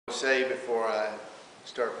Say before I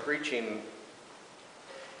start preaching,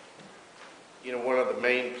 one of the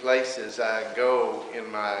main places I go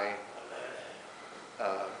in my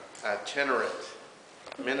itinerant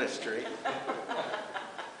ministry,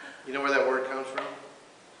 you know where that word comes from?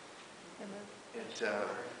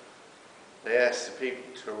 They ask people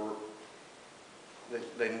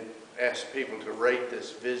to rate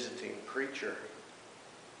this visiting preacher,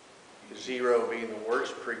 0 being the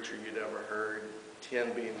worst preacher you'd ever heard,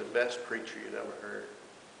 10 being the best preacher you'd ever heard.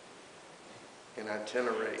 And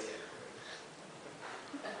itinerate.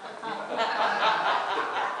 I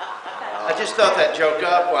just thought that joke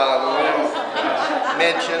up while I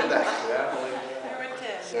mentioned that.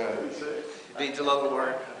 So, it needs a little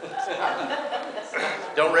work.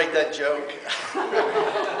 Don't rate that joke.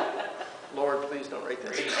 Lord, please don't rate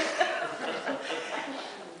that joke.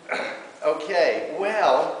 Okay,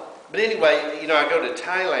 well, but anyway, I go to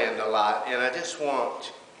Thailand a lot, and I just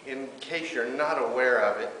want, in case you're not aware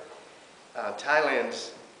of it,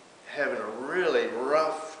 Thailand's having a really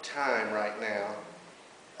rough time right now.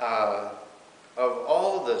 Of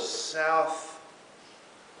all the Southeast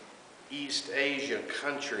Asia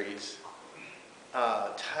countries,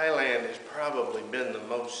 Thailand has probably been the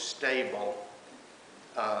most stable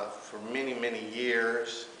for many, many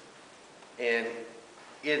years, and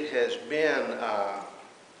it has been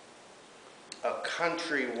a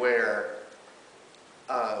country where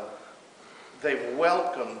they've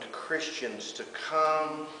welcomed Christians to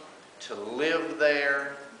come to live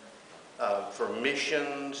there, for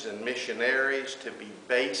missions and missionaries to be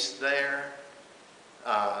based there.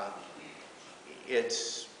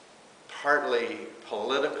 It's partly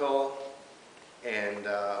political and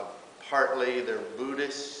partly they're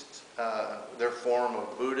Buddhist, their form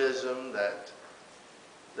of Buddhism, that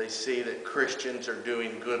they see that Christians are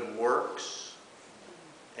doing good works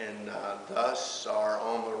and thus are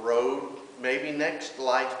on the road. Maybe next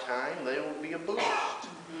lifetime they will be a Buddhist.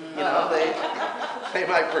 They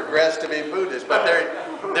might progress to be Buddhist, but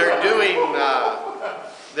they're doing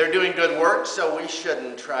good work, so we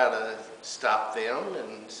shouldn't try to stop them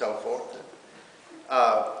and so forth.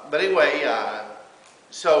 But anyway,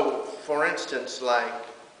 so for instance, like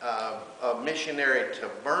a missionary to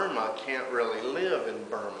Burma can't really live in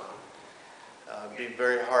Burma. It'd be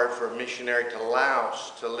very hard for a missionary to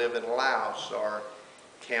Laos to live in Laos, or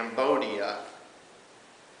Cambodia,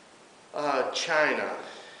 China.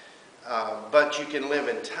 But you can live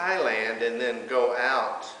in Thailand and then go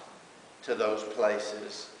out to those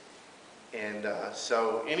places. And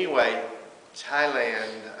so anyway,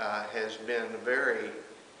 Thailand has been very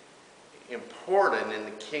important in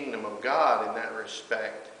the kingdom of God in that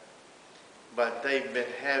respect. But they've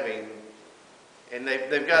been having, and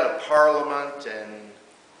they've got a parliament and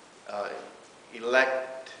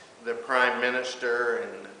elect the prime minister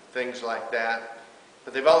and things like that.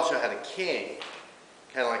 But they've also had a king,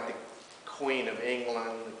 kind of like the Queen of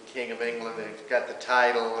England, the King of England. They've got the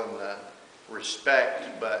title and the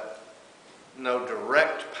respect, but no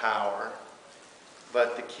direct power.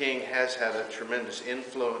 But the king has had a tremendous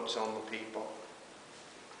influence on the people.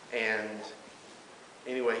 And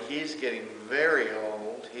anyway, he's getting very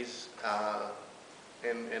old. He's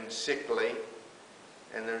and sickly.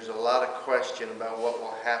 And there's a lot of question about what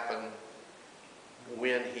will happen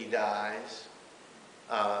when he dies.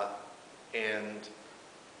 And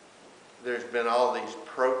there's been all these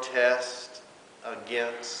protests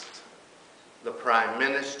against the prime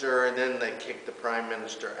minister, and then they kicked the prime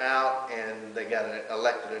minister out, and they got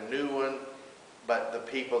elected a new one. But the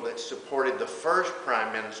people that supported the first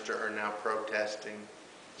prime minister are now protesting,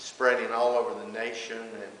 spreading all over the nation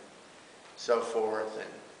and so forth.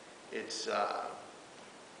 And it's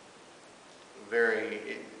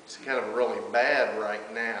it's kind of really bad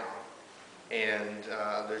right now. And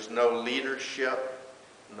there's no leadership.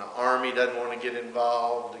 And the army doesn't want to get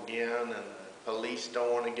involved again, and the police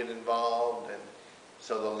don't want to get involved. And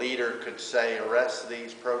so the leader could say, arrest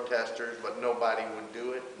these protesters, but nobody would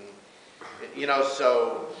do it. And,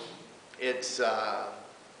 so it's a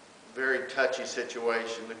very touchy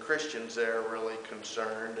situation. The Christians there are really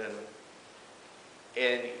concerned.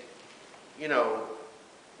 And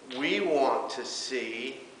we want to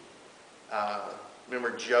see,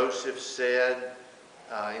 remember Joseph said,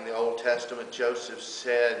 in the Old Testament, Joseph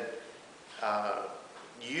said,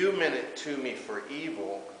 you meant it to me for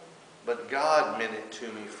evil, but God meant it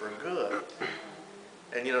to me for good.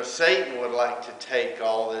 And Satan would like to take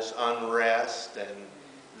all this unrest and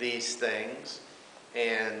these things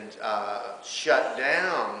and shut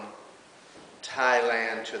down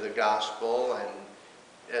Thailand to the gospel and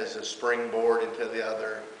as a springboard into the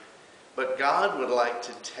other. But God would like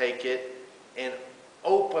to take it and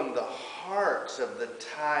opened the hearts of the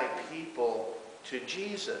Thai people to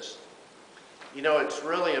Jesus. You know, it's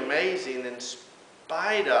really amazing, in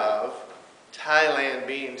spite of Thailand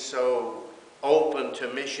being so open to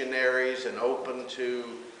missionaries and open to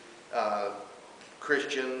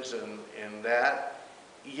Christians and that,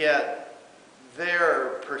 yet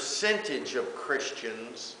their percentage of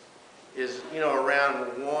Christians is, you know,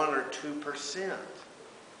 around 1 or 2%,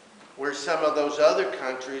 where some of those other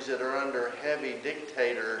countries that are under heavy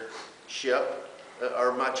dictatorship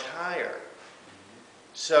are much higher.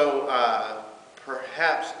 So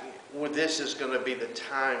perhaps this is going to be the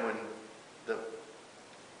time when the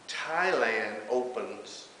Thailand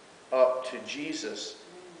opens up to Jesus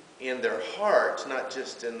in their hearts, not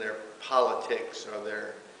just in their politics or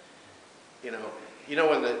their, you know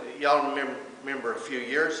when y'all remember a few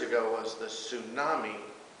years ago was the tsunami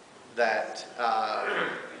that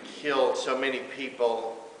killed so many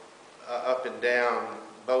people up and down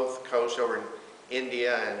both coasts over in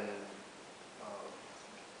India and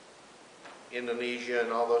Indonesia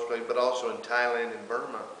and all those places, but also in Thailand and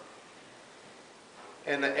Burma.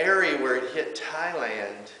 And the area where it hit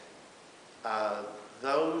Thailand,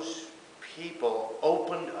 those people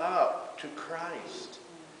opened up to Christ.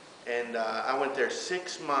 And I went there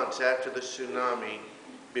 6 months after the tsunami.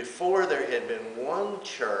 Before, there had been one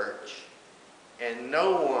church, and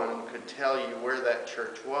no one could tell you where that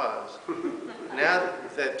church was. Now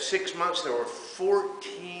that 6 months, there were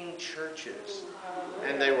 14 churches,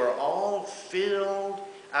 and they were all filled.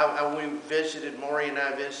 Maury and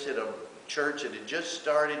I visited a church that had just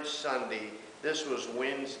started Sunday. This was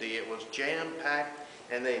Wednesday. It was jam-packed,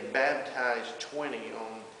 and they baptized 20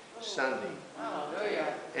 on Sunday.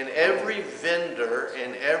 Hallelujah. And every vendor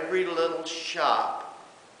and every little shop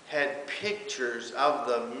had pictures of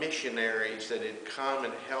the missionaries that had come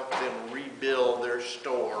and helped them rebuild their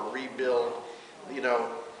store, rebuild, you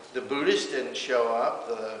know, the Buddhists didn't show up,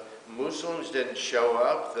 the Muslims didn't show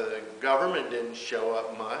up, the government didn't show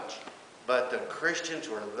up much, but the Christians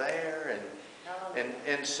were there,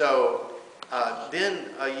 and so then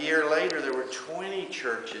a year later there were 20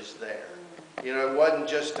 churches there. You know, it wasn't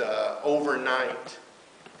just an overnight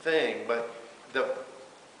thing, but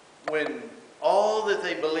when all that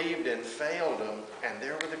they believed in failed them, and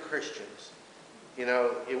there were the Christians. You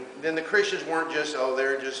know, then the Christians weren't just, oh,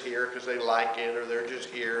 they're just here because they like it, or they're just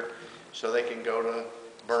here so they can go to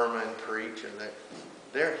Burma and preach, and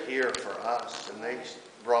they're here for us, and they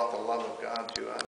brought the love of God to us.